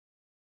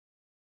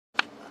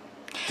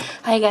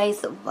Hi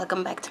guys,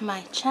 welcome back to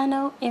my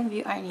channel. If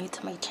you are new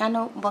to my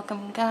channel,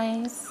 welcome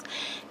guys.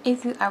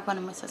 If you are one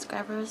of my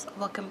subscribers,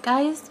 welcome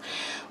guys.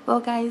 Well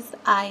guys,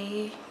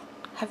 you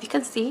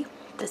can see,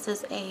 this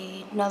is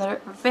another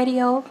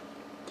video.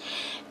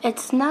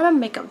 It's not a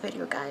makeup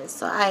video guys,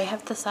 so I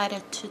have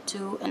decided to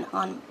do an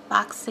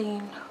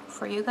unboxing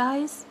for you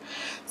guys.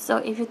 So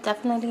if you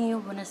definitely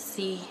want to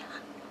see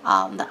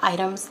the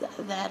items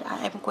that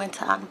I am going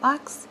to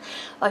unbox,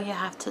 all you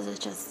have to do is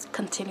just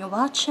continue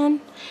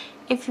watching.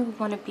 If you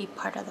want to be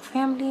part of the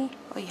family,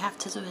 all you have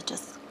to do is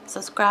just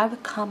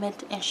subscribe,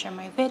 comment, and share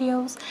my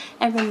videos,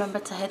 and remember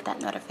to hit that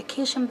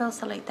notification bell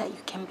so like that you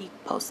can be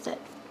posted.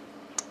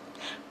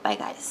 Bye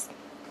guys.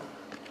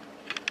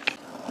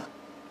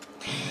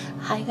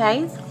 Hi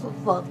guys,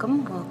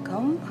 welcome.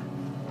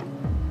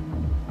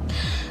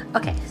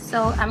 Okay,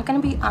 so I'm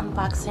gonna be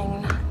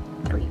unboxing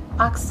 3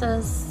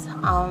 boxes.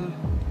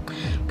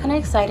 Kind of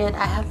excited.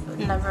 I have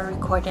never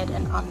recorded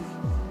an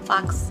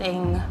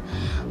unboxing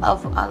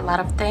of a lot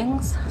of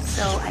things,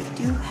 so I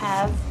do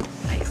have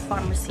my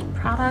pharmacy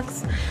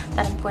products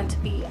that I'm going to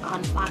be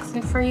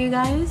unboxing for you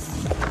guys,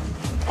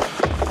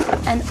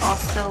 and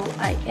also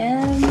I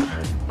am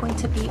going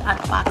to be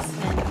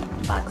unboxing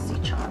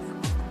Boxycharm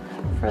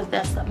for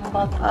this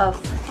month of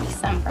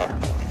December.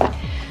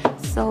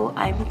 So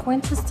I'm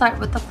going to start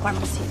with the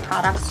pharmacy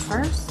products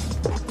first.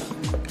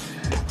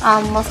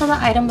 Most of the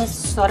item is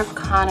sort of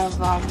kind of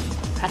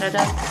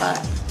repetitive, but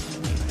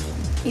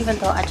even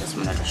though I just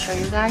wanted to show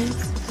you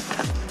guys.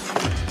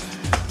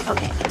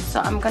 Okay,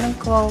 so I'm gonna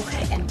go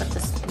in with the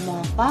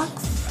small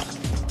box.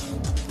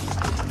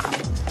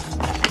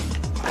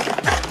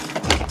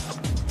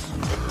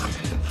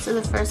 So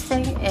the first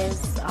thing is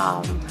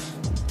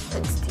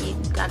it's the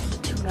Dr.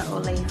 Tuna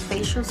Olay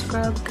facial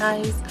scrub,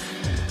 guys.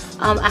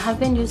 I have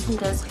been using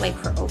this like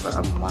for over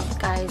a month,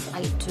 guys.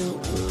 I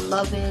do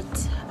love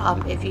it.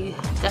 If you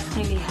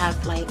definitely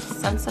have like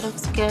sensitive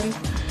skin,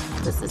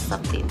 this is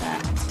something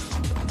that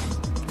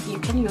you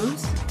can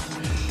use.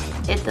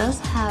 It does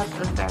have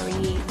a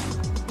very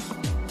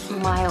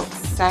mild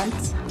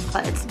scent,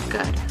 but it's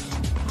good.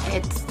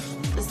 It's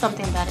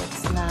something that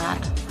it's not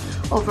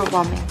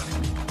overwhelming.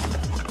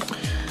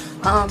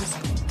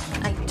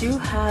 I do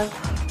have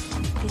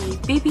the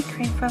BB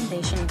cream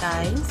foundation,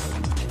 guys,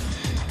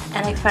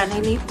 and I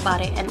finally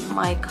bought it in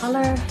my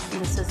color,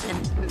 and this is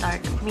in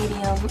dark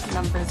medium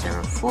number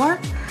 04.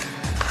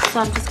 So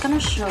I'm just gonna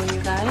show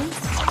you guys.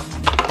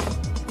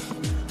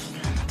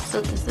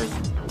 So this is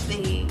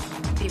the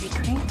BB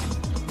cream.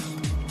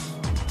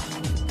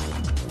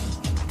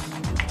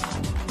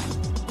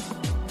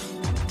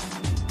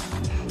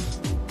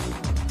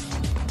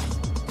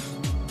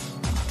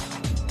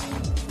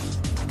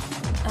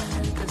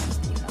 And this is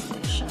the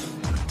foundation.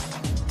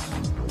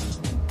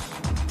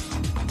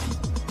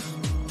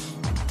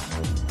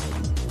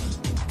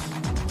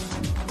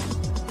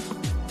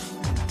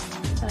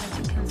 So as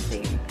you can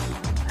see,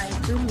 I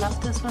do love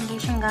this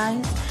foundation,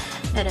 guys.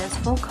 It is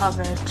full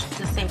coverage.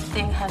 The same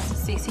thing has the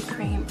CC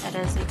cream. It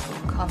is a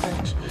full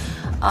coverage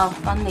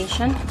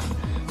foundation.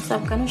 So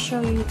I'm gonna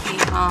show you the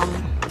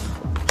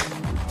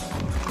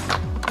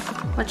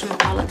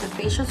the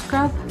facial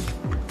scrub.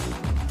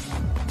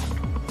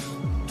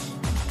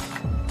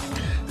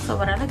 So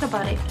what I like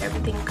about it,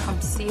 everything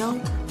comes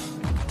sealed,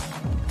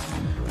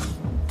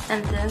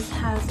 and this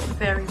has a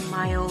very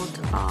mild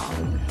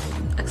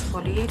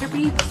exfoliator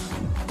beads.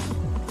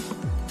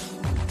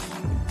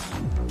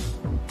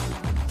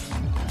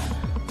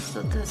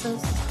 So this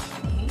is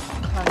the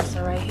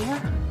cleanser right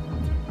here,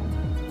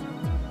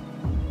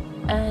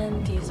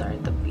 and these are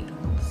the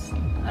beads.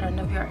 I don't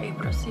know if you're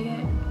able to see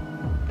it.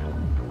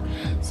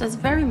 So it's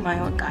very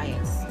mild,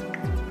 guys.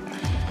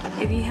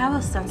 If you have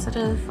a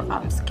sensitive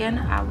skin,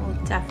 I will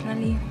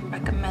definitely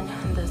recommend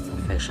this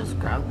facial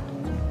scrub.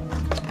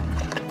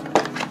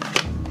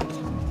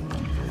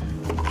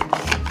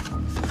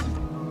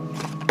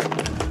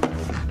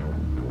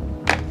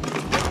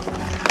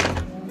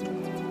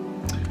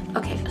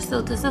 Okay,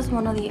 so this is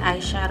one of the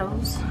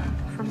eyeshadows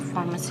from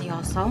Pharmacy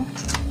also.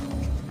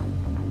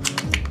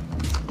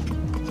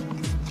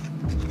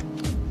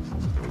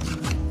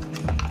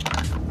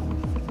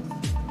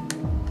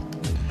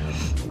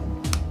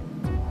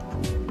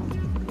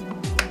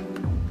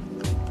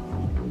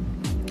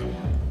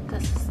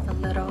 This is the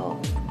little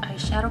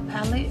eyeshadow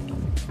palette,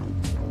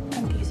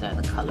 and these are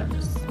the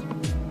colors.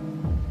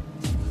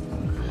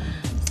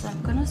 So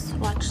I'm gonna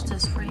swatch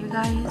this for you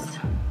guys.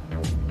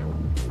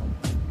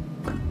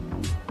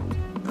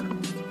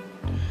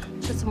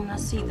 Just want to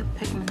see the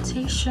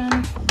pigmentation.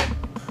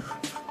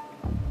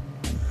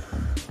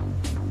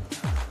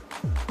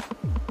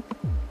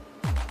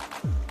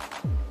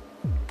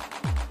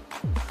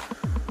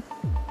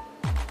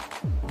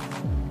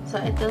 So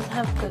it does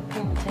have good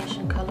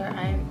pigmentation color.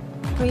 I'm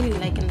really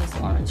liking this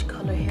orange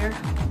color here.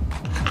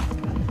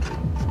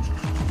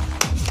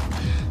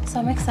 So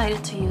I'm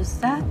excited to use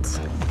that.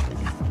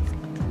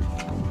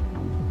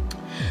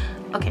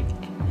 Okay,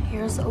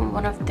 here's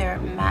one of their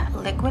matte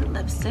liquid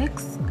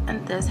lipsticks,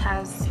 and this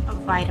has a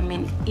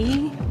vitamin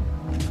E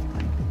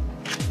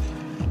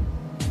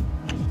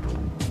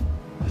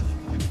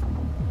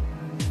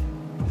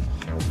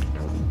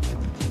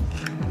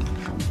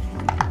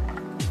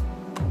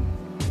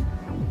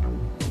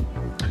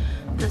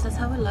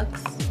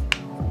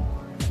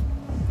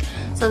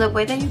So the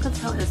way that you could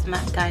tell it's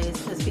matte,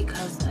 guys, is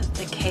because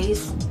the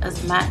case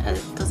is matte.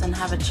 It doesn't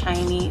have a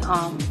shiny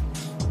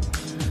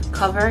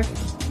cover.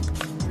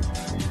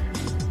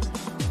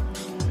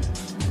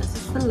 This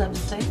is the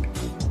lipstick.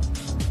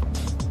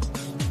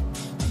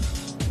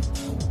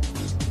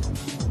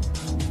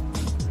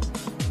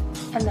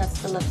 And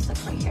that's the lipstick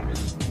right here.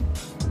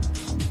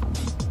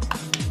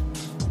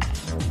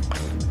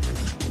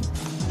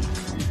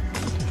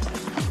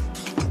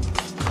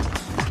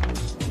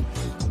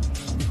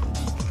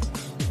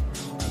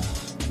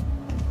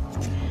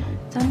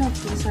 Don't know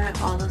if these are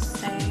all the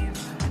same.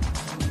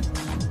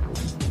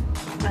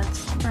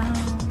 Red's brown.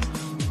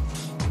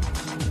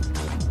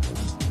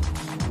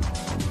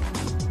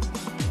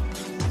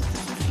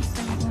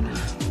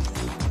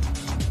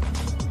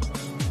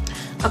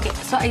 Okay,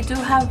 so I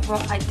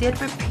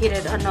did repeat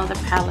it another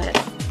palette.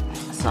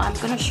 So I'm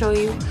gonna show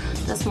you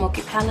the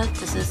smoky palette.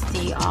 This is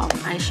the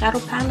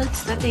eyeshadow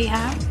palettes that they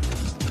have.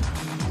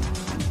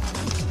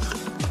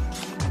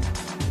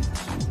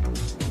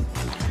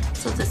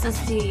 So this is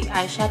the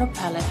eyeshadow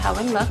palette, how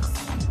it looks.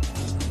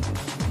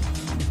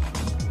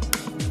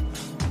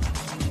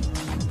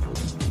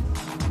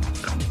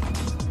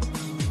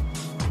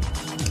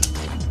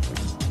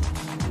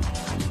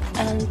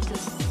 And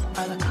these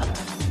are the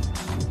colors.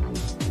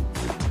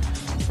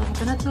 So I'm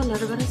gonna do a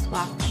little bit of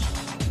swatch.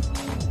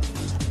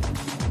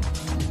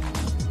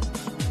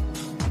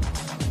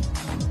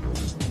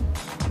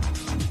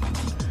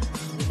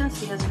 So you can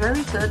see it's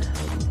very good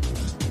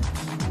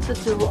to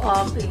do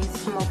a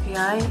smoky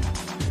eye,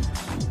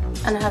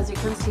 and as you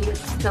can see, it's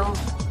still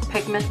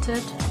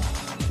pigmented.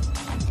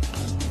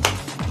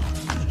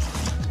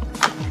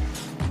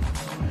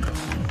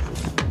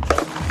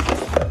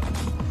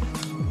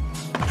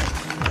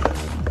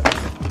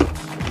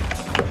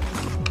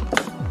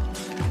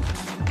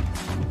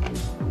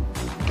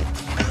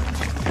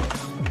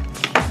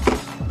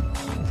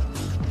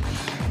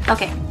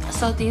 Okay,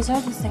 so these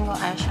are the single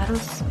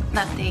eyeshadows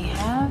that they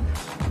have,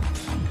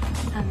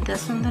 and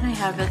this one that I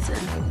have is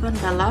in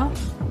vanilla.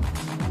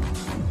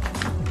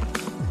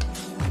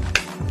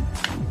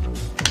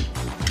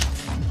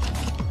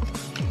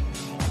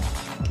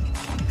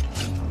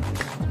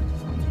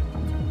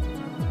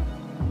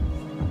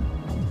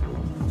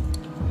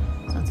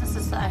 So this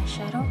is the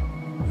eyeshadow.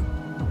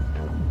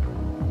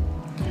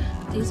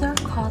 These are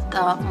called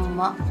the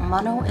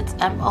Mono, it's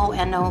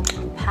M-O-N-O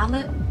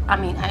palette,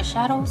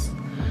 eyeshadows.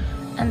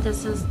 And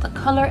this is the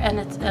color, and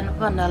it's in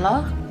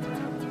vanilla.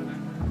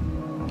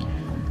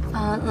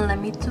 Let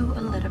me do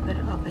a little bit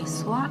of a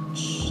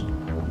swatch.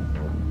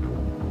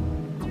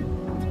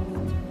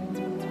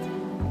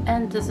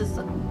 And this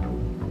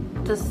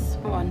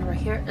one right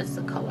here is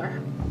the color.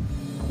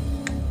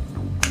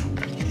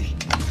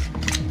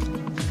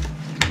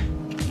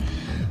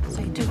 So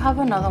I do have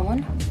another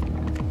one.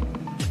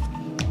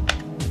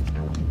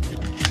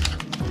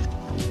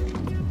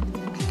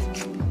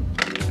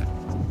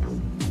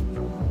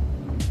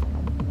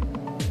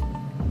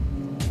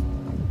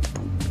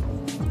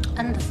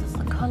 And this is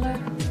the color.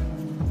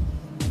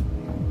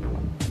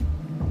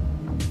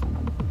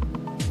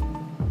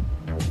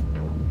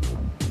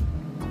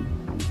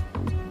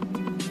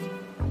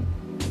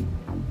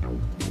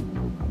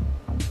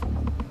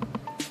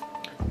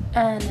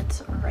 And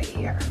it's right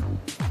here.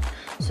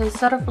 So it's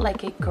sort of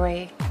like a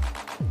gray.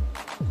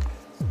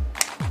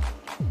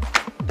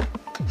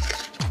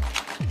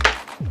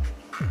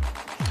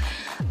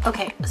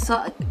 Okay,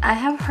 so I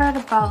have heard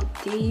about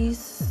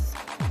these.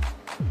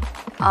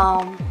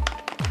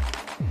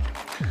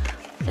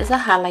 Is a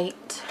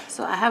highlight.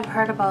 So I have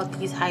heard about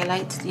these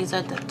highlights. These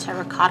are the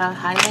terracotta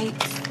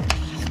highlights.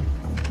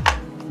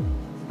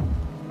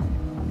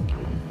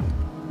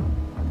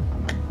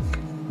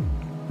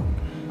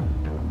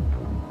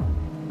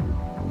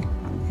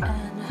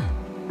 And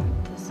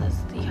this is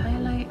the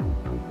highlight.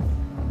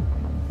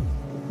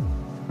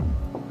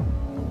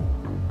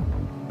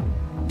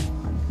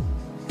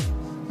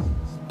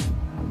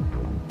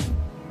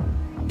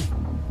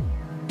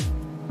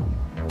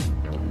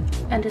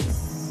 And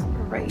it's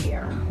right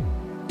here.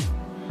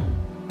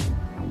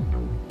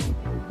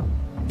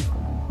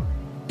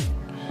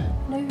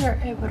 If you're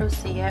able to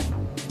see it,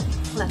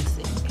 let's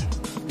see.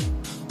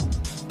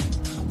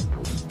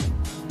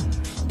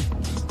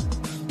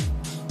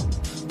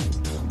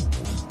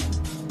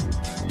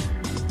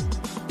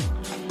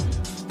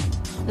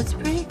 It's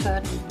pretty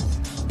good,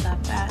 it's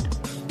not bad.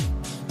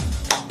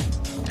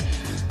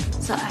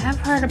 So I have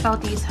heard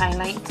about these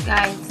highlights,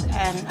 guys,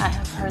 and I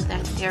have heard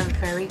that they're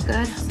very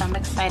good, so I'm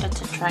excited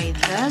to try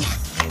this.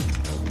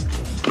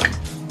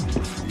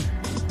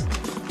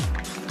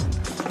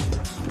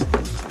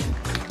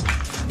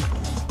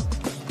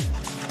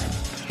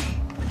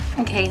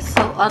 Okay,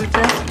 so on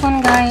this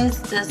one,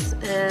 guys, this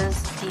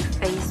is the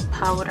face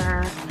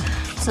powder.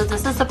 So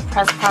this is the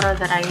pressed powder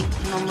that I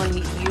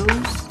normally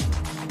use.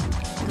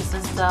 This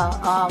is the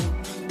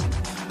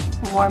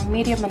more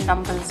medium in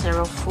number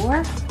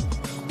 04.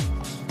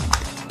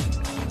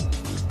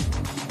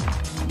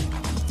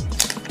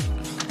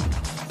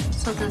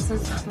 So this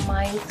is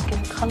my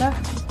skin color,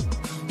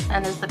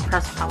 and it's the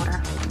pressed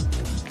powder.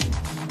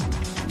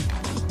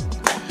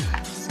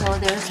 So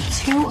there's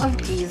 2 of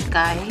these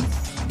guys.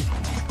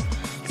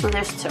 So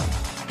there's 2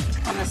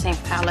 on the same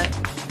palette.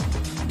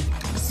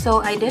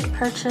 So I did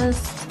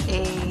purchase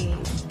a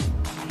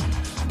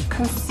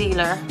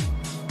concealer.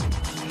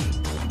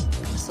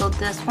 So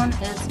this one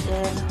is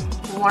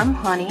in Warm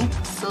Honey.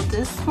 So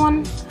this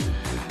one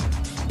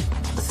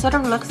sort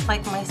of looks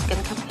like my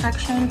skin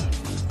complexion.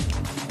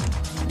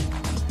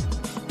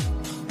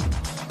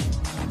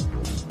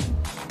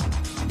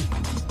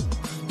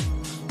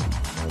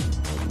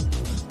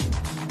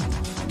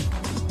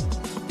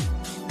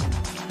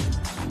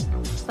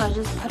 So I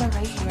just put it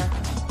right here.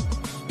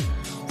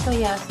 So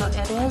yeah, so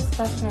it is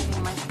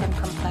definitely my skin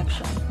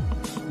complexion.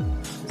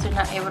 So you're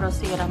not able to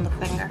see it on the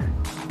finger.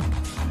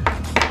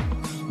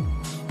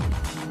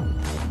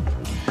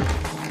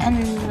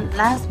 And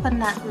last but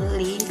not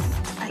least,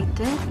 I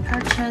did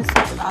purchase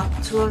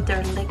 2 of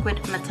their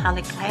liquid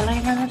metallic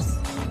eyeliners.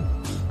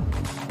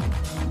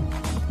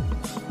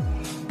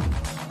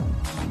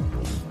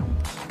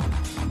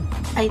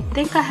 I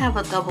think I have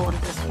a double on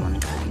this one,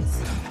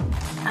 guys.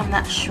 I'm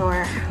not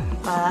sure,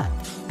 but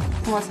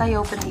once I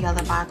opened the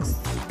other box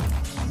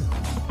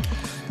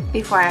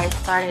before I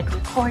started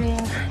recording,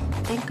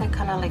 I think I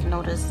kind of like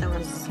noticed there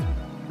was.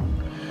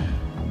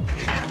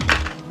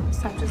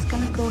 So I'm just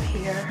gonna go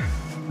here.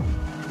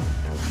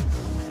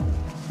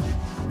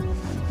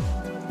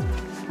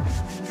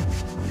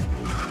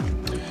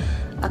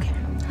 Okay,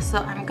 so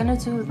I'm gonna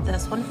do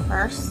this one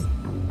first,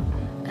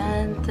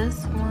 and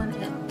this one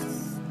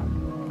it's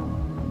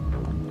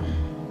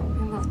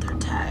remove their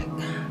tag.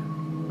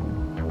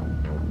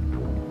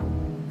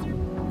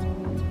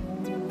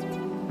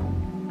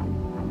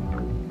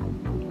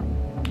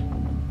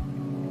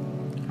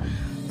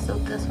 So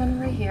this one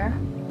right here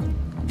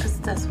is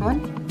this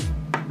one.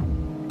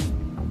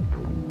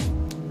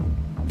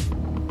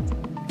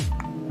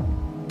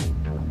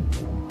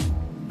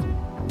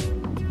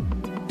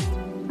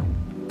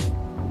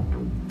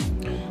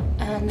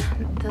 And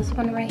this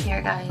one right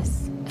here,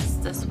 guys, is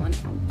this one.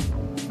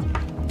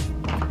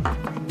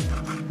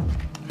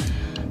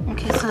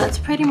 Okay, so that's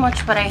pretty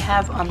much what I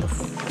have on the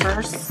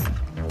first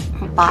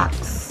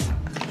box.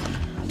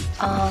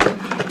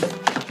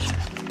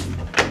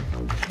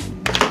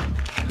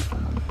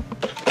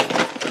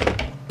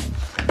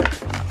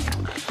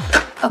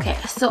 Okay,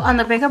 so on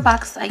the bigger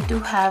box, I do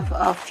have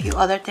a few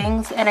other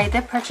things, and I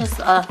did purchase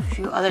a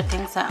few other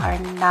things that are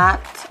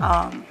not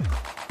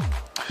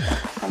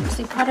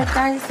pharmacy product,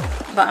 guys,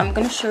 but I'm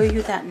gonna show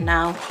you that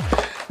now.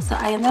 So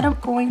I ended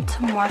up going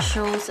to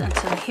Marshall's and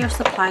to the hair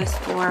supply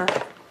store,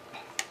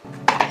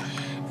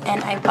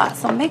 and I bought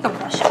some makeup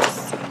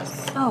brushes.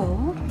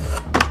 So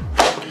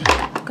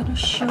I'm gonna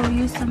show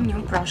you some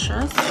new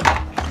brushes.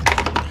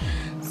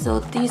 So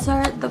these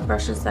are the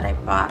brushes that I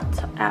bought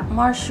at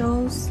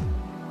Marshall's.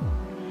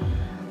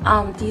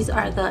 These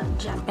are the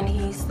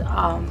Japanese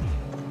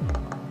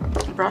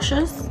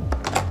brushes.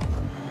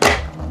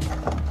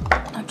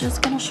 I'm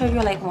just gonna show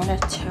you like 1 or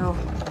 2.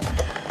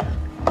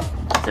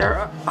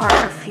 There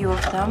are a few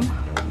of them.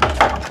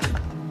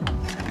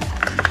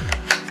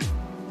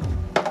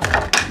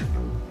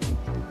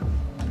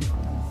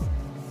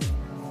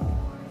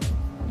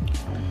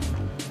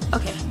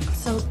 Okay,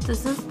 so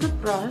this is the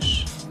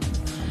brush,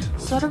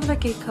 sort of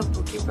like a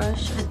kabuki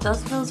brush. It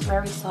does feel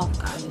very soft,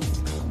 guys.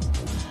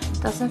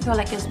 Doesn't feel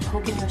like it's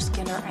poking your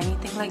skin or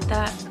anything like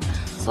that.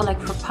 So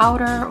like for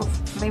powder or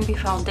maybe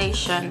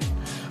foundation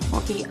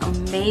will be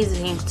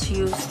amazing to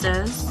use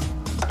this.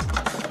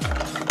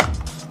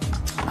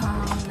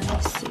 Let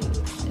me see,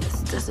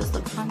 this is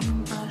the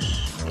blending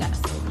brush. Yes,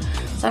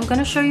 so I'm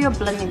gonna show you a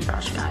blending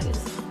brush,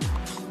 guys.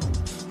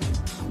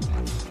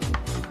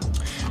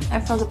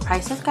 And for the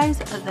prices, guys,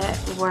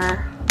 that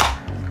were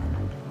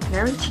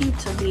very cheap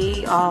to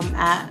be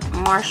at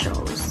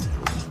Marshall's.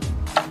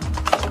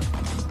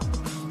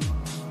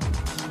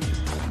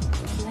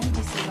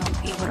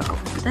 To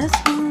open this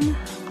one.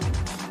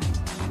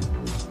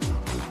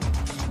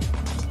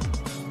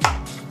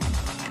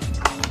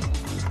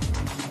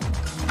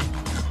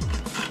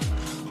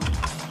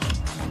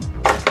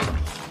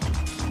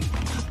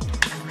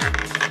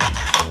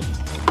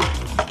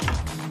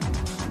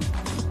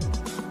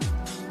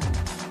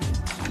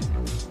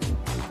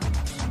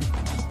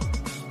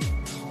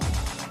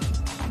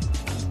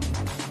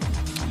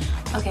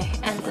 Okay,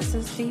 and this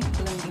is the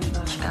blending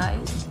brush,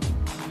 guys.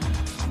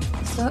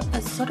 So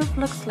it sort of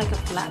looks like a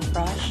flat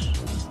brush,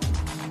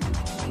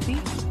 maybe.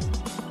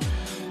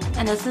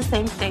 And it's the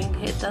same thing.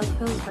 It does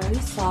feel very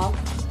soft,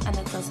 and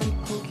it doesn't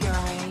poke your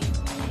eye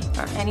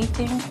or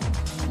anything.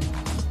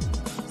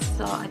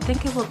 So I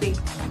think it will be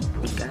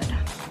good.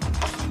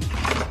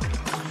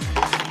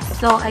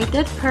 So I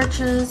did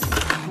purchase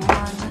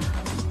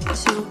 1,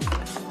 2,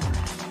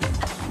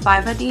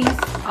 5 of these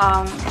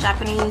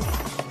Japanese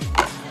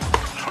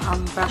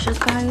brushes,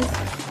 guys.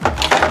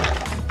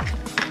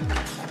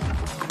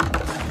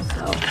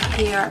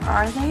 Here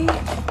are they.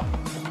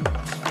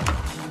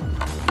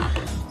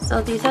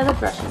 So these are the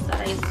brushes that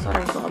I sort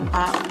of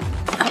bought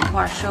at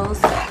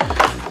Marshall's.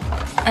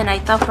 and I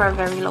thought for a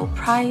very low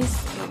price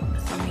it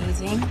was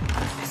amazing.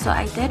 So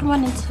I did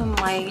went into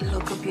my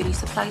local beauty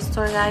supply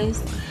store,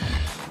 guys,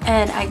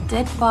 and I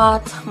did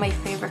bought my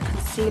favorite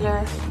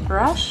concealer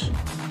brush,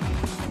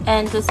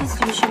 and this is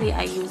usually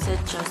I use it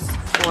just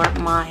for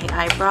my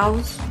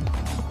eyebrows.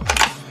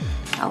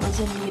 I was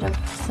in need of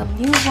some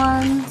new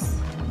ones,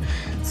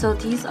 so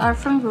these are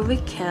from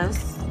Ruby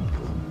Kiss,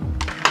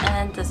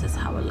 and this is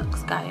how it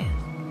looks, guys.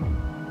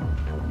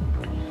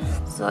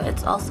 So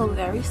it's also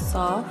very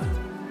soft.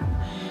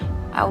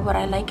 What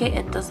I like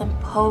it doesn't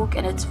poke,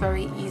 and it's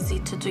very easy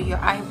to do your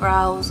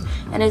eyebrows,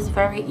 and it's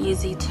very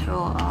easy to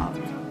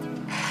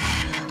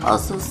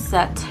also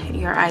set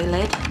your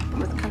eyelid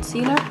with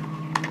concealer.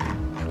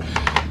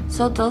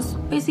 So those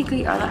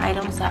basically are the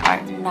items that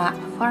are not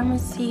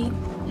Farmasi.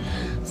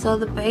 So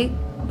the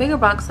bigger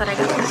box that I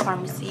got from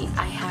Farmasi,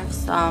 I have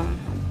some,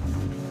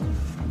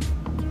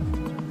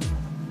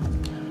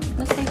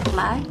 let's say,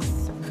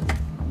 flags,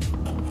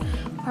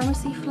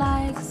 Farmasi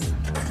flags.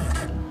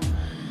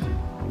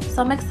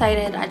 So I'm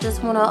excited. I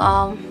just want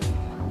to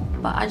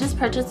but I just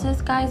purchased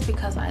this, guys,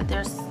 because I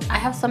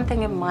have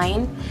something in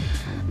mind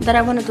that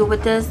I want to do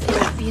with this.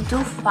 If you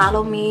do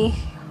follow me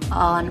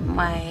on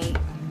my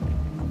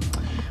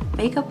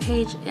makeup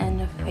page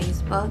in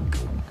Facebook,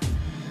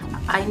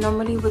 I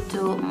normally would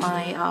do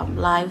my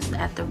lives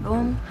at the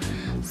room.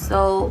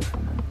 So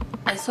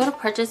I sort of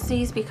purchased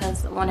these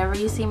because whenever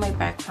you see my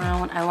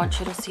background, I want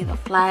you to see the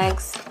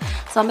flags.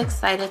 So I'm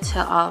excited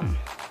to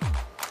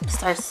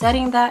start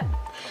setting that.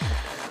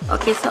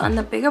 Okay, so on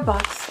the bigger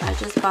box, I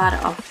just bought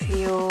a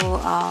few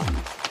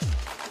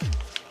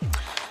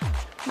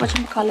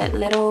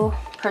little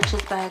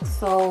purchase bags.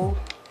 So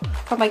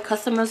for my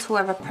customers,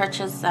 whoever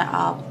purchased that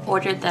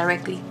ordered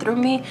directly through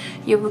me,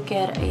 you will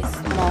get a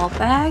small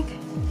bag.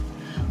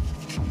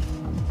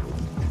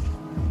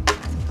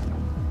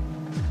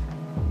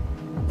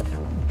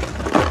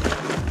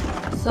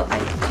 So I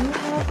do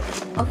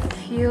have a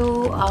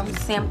few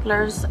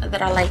samplers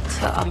that I like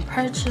to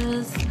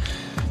purchase,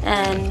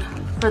 and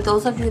for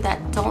those of you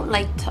that don't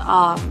like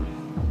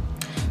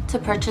to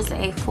purchase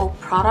a full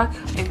product,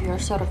 if you're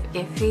sort of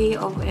iffy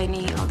of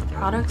any of the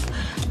products,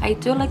 I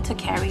do like to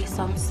carry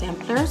some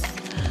samplers,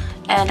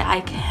 and I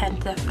can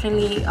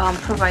definitely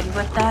provide you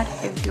with that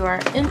if you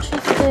are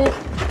interested.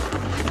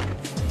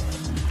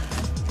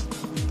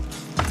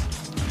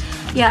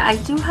 Yeah, I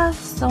do have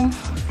some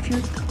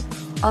few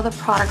other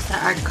products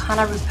that are kind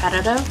of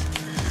repetitive.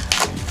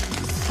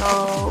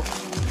 So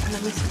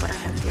let me see what I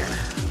have here.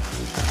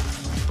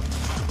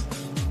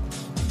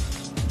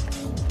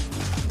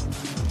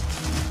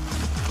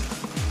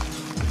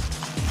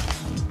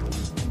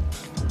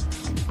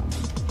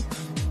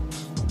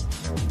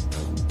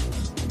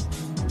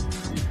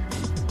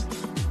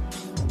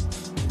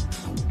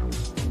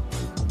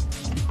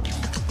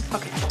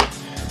 Okay,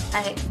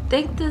 I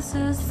think this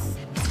is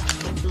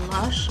a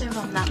blush, if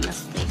I'm not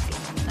mistaken.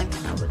 I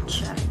mean, I would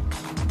check.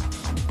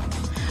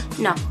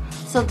 No,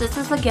 so this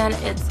is, again,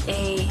 it's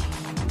a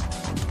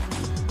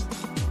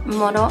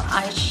mono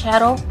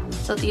eyeshadow.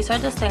 So these are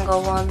the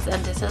single ones,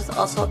 and this is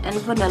also in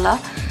vanilla.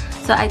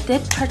 So I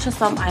did purchase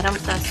some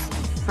items that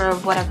for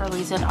whatever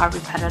reason are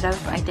repetitive.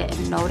 I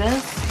didn't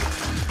notice.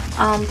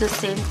 The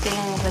same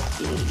thing with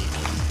the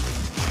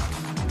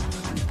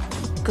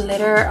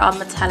glitter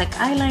metallic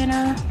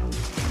eyeliner,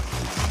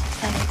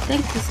 and I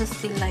think this is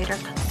the lighter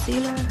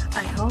concealer,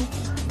 I hope.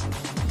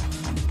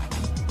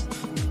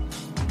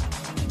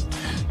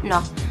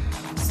 No,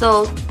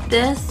 so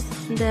this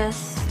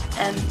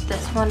and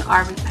this one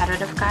are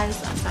repetitive, guys.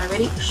 So I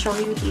already showed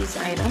you these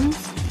items,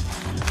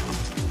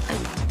 I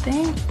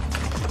think.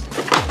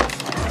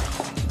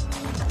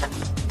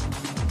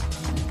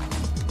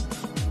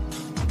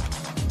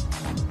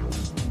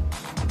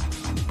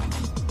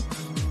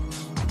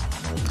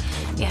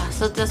 Yeah,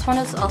 so this one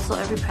is also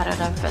a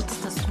repetitive. It's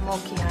the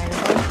smoky eye.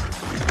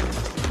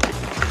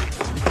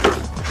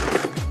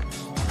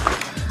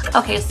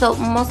 Okay, so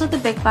most of the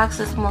big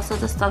boxes, most of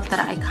the stuff that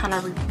I kind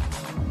of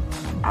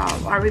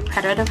are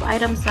repetitive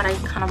items that I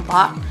kind of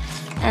bought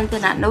and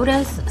did not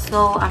notice.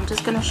 So I'm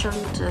just gonna show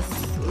you this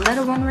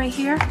little one right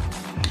here.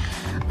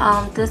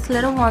 This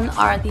little one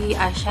are the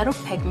eyeshadow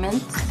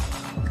pigments,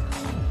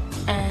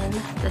 and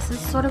this is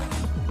sort of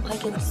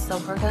like in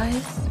silver,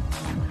 guys.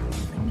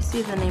 Let me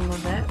see the name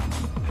of it,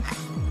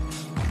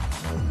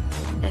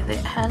 if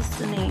it has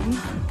the name.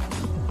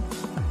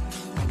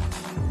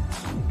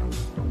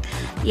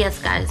 Yes,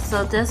 guys,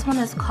 so this one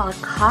is called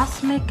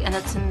Cosmic, and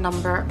it's in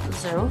number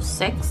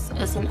 06.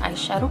 It's an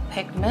eyeshadow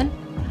pigment.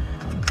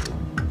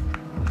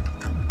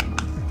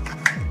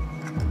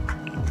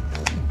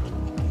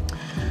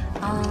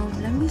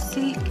 Let me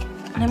see,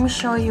 let me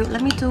show you,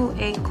 let me do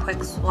a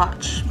quick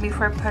swatch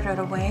before I put it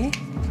away.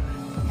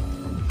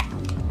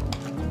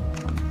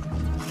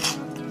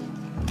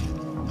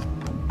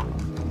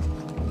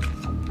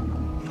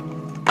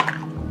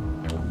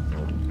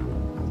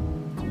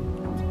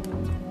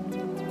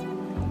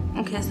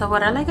 Okay, so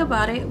what I like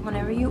about it,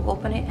 whenever you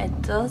open it,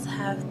 it does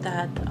have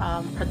that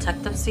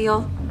protective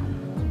seal.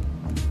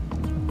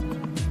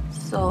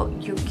 so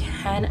you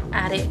can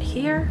add it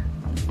here,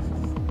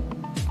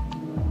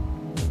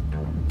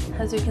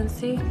 as you can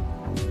see.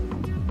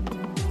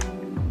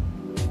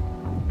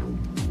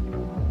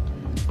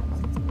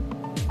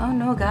 Oh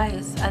no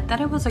guys, I thought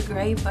it was a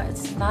gray, but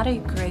it's not a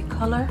gray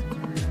color.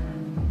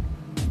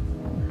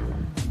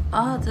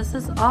 Oh, this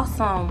is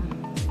awesome.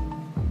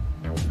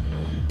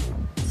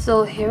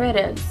 So here it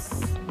is.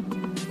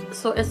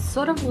 So it's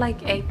sort of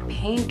like a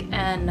pink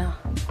and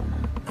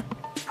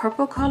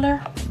purple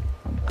color.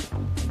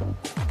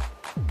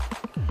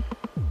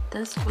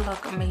 This will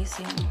look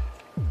amazing.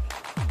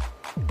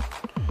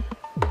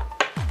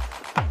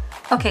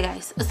 Okay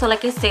guys, so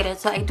like I stated,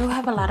 so I do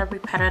have a lot of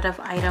repetitive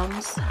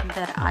items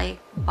that I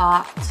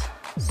bought.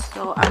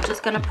 So I'm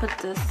just gonna put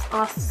this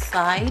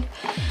aside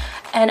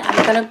and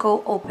I'm gonna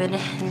go open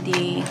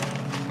the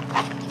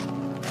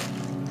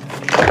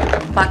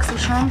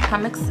Boxycharm.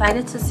 I'm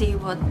excited to see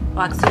what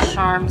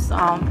Boxycharm's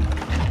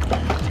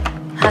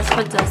has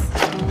for this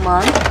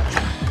month.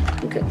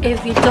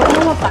 If you don't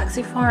know what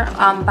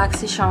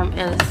Boxycharm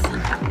is,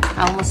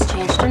 I almost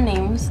changed their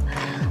names.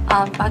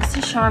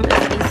 Boxycharm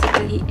is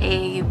basically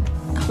a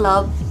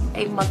club,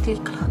 a monthly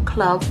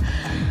club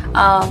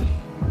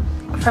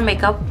for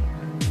makeup.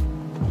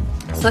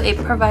 So it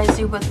provides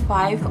you with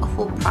 5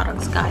 full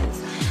products,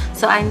 guys.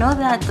 So I know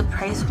that the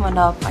price went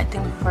up, I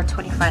think, for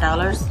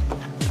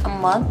 $25 a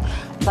month,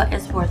 but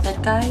it's worth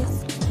it,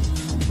 guys,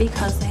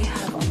 because they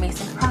have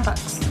amazing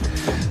products.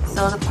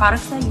 So the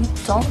products that you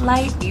don't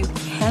like, you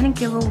can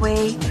give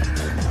away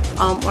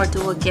or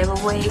do a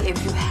giveaway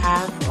if you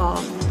have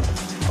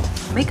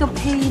makeup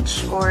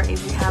page or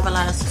if you have a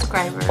lot of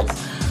subscribers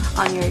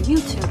on your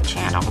YouTube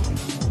channel.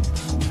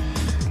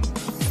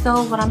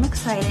 So what I'm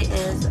excited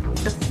is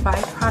the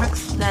 5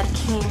 products that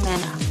came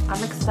in.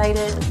 I'm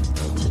excited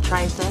to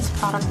try this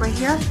product right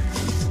here.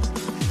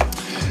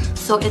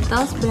 So it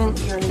does bring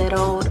your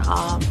little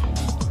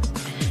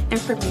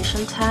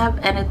information tab,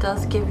 and it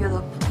does give you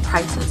the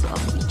prices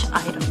of each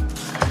item.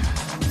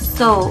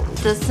 So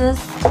this is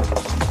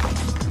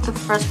the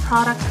first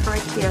product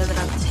right here that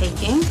I'm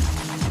taking.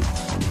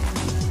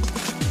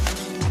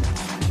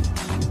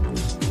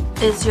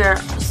 Is your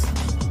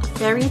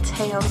Fairy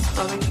Tale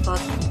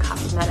Storybook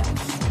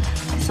Cosmetics.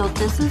 So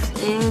this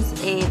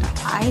is an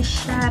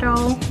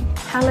eyeshadow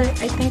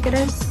palette, I think it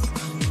is.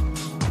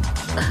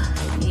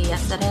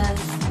 Yes, it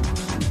is.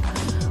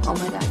 Oh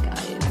my god,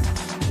 guys,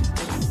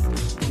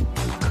 this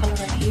color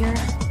right here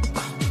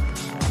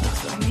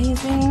looks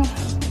amazing.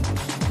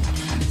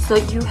 So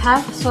you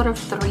have sort of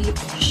 3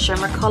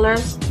 shimmer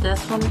colors.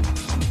 This one,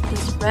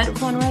 this red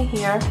one right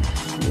here,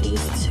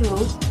 these 2,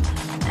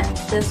 and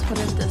this one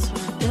and this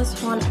one.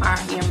 This one are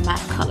your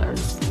matte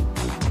colors.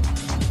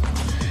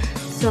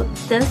 So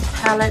this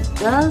palette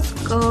does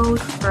go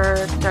for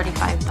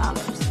 $35.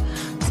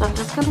 So I'm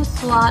just gonna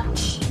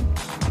swatch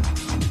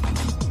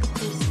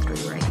these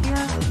 3 right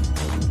here.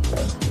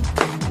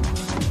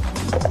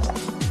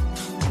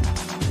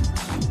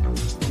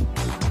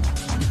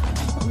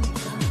 Oh my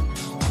god.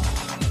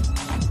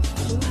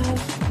 You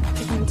have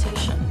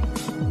pigmentation.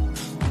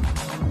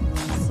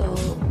 So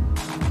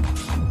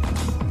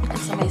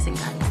it's amazing,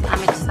 guys.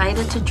 I'm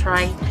excited to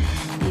try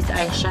these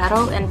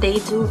eyeshadow, and they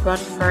do run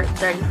for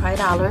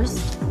 $35.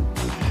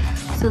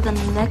 So the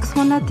next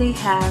one that they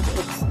have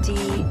is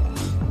the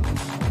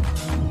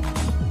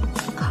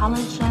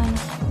collagen.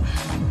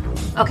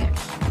 Okay,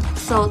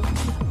 so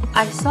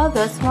I saw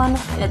this one.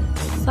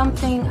 It's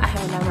something I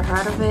have never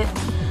heard of it.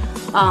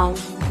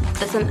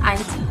 It's an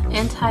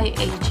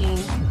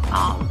anti-aging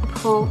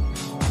pro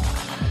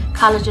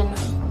collagen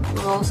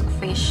rose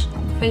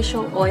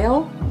facial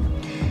oil,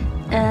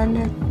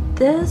 and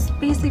this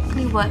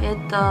basically what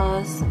it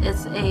does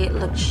is a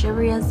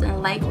luxurious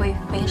and lightweight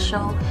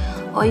facial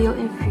oil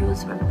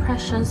infused with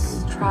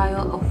precious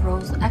trial of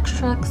rose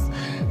extracts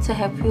to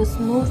help you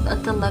smooth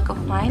the look of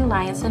fine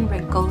lines and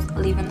wrinkles,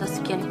 leaving the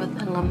skin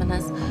with a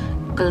luminous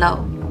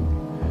glow.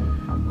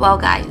 Well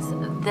guys,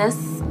 this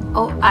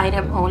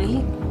item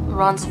only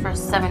runs for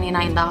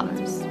 $79.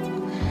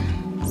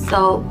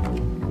 So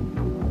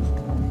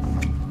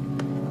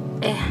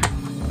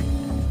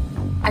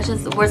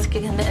words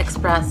can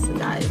express,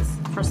 guys,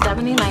 for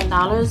 $79.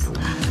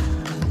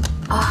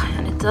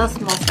 And it does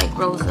smell like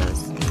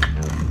roses.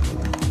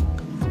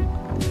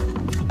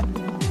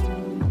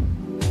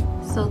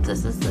 So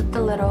this is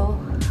the little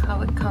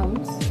how it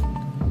comes.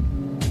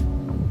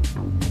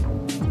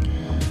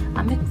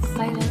 I'm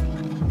excited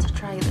to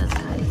try this,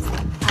 guys.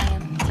 I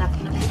am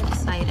definitely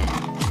excited.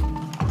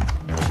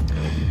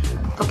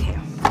 Okay,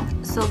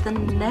 so the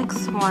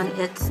next one,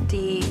 it's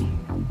the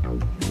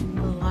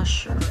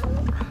blusher.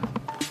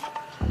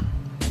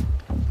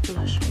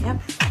 Yep.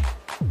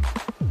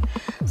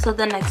 So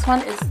the next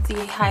one is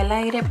the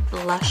highlighted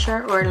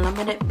blusher or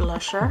limited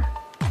blusher,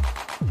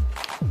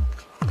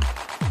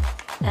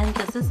 and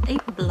this is a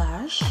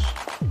blush.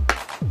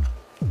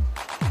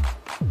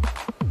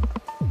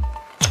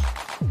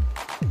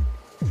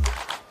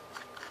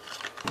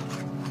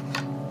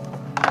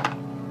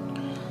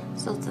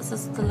 So this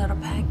is the little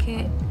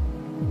packet.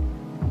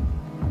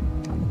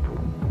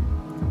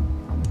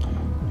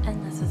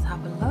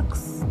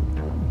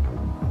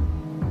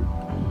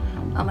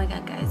 Oh my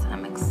god, guys,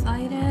 I'm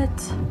excited.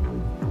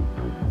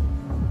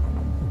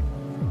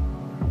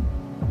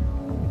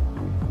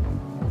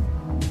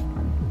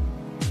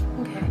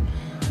 Okay,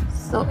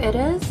 so it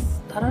is,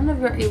 I don't know if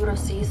you're able to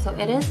see, so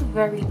it is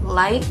very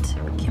light.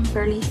 You can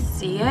barely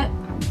see it,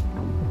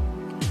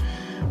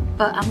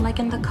 but I'm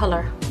liking the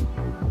color.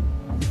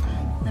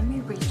 Let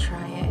me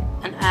retry it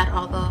and add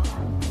all the,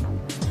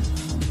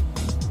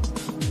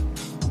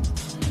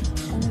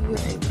 I don't know if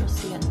you're able to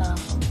see it now.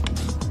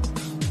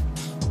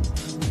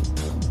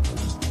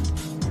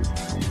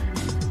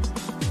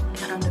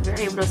 I don't know if you're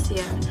able to see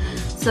it.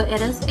 So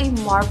it is a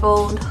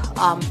marbled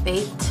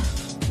baked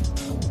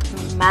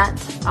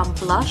matte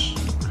blush.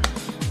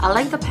 I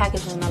like the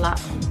packaging a lot,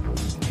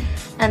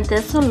 and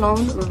this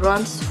alone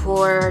runs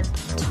for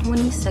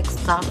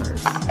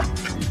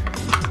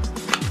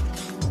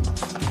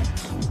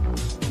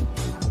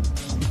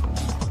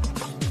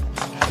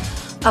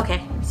 $26.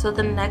 Okay, so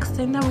the next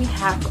thing that we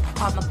have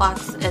on the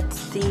box,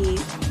 it's the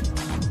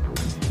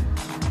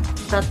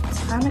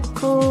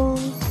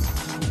Botanicals,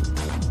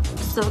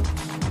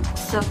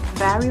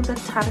 Safari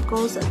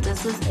Botanicals.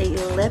 This is a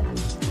lip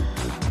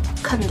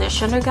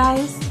conditioner,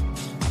 guys,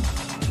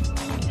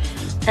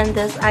 and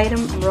this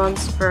item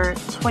runs for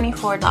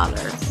 $24.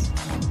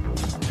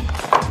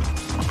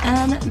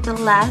 And the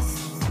last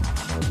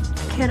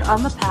kit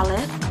on the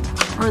palette,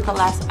 or the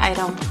last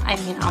item I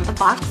mean on the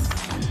box,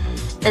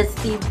 is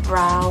the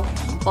brow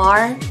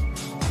bar.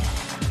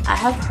 I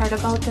have heard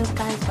about this,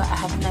 guys, but I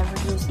have never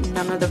used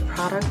none of the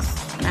products,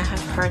 and I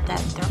have heard that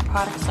their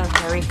products are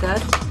very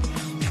good.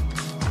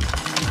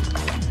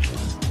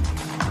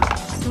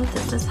 So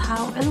this is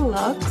how it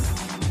looks.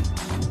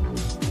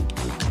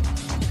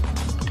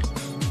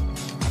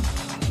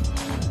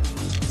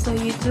 So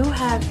you do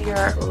have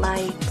your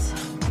light,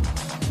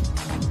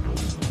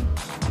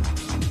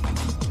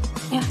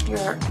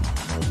 your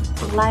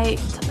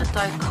light,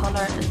 dark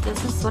color, and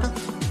this is sort of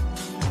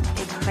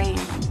a cream.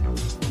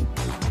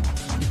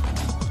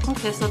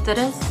 Okay, so it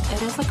is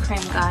a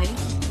cream, guys.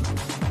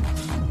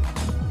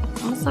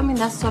 I'm assuming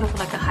that's sort of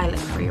like a highlight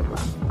for your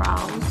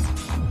brows.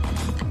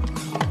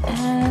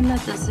 And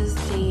this is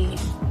the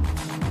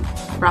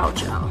brow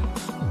gel.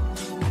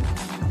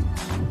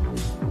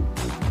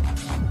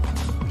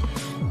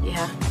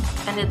 Yeah,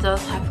 and it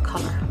does have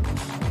color.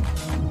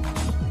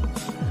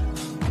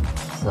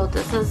 So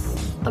this is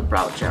the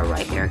brow gel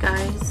right here,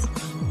 guys.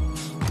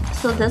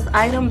 So this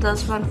item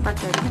does run for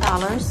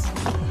 $30.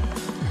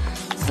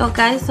 So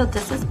guys, so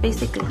this is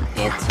basically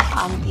it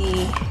on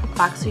the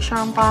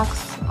Boxycharm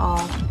box.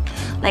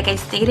 Like I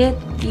stated,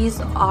 these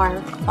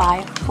are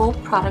 5 full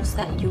products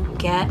that you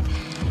get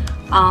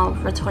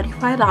for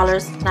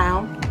 $25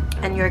 now,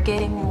 and you're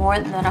getting more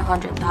than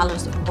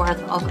 $100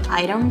 worth of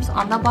items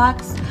on the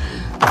box.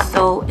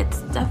 So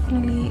it's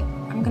definitely,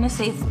 I'm gonna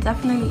say it's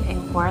definitely a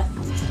worth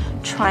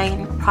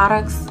trying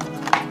products,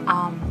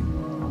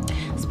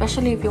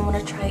 especially if you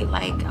want to try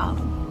like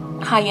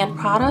high-end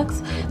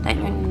products that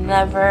you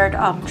never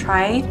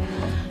tried.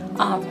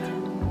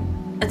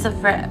 It's a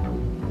very,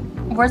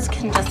 words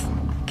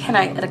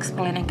cannot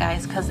explain it,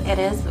 guys, because it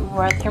is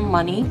worth your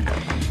money.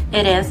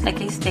 It is, like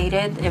I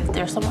stated, if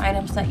there's some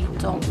items that you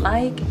don't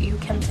like, you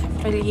can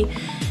definitely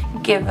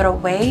give it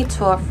away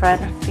to a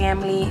friend,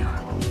 family.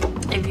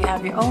 If you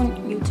have your own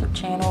YouTube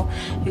channel,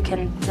 you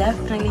can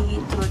definitely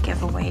do a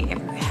giveaway if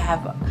you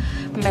have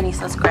many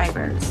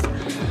subscribers.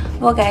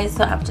 Well, guys,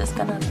 so I'm just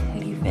gonna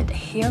leave it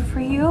here for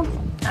you.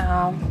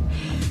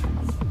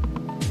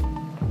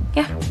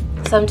 Yeah,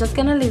 so I'm just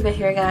gonna leave it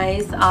here,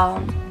 guys.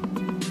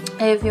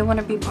 If you want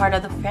to be part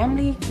of the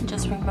family,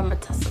 just remember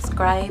to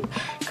subscribe,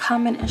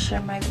 comment, and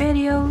share my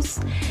videos,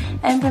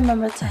 and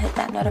remember to hit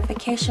that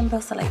notification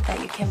bell so like that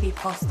you can be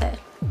posted.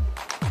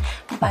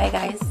 Bye,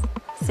 guys.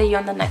 See you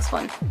on the next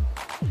one.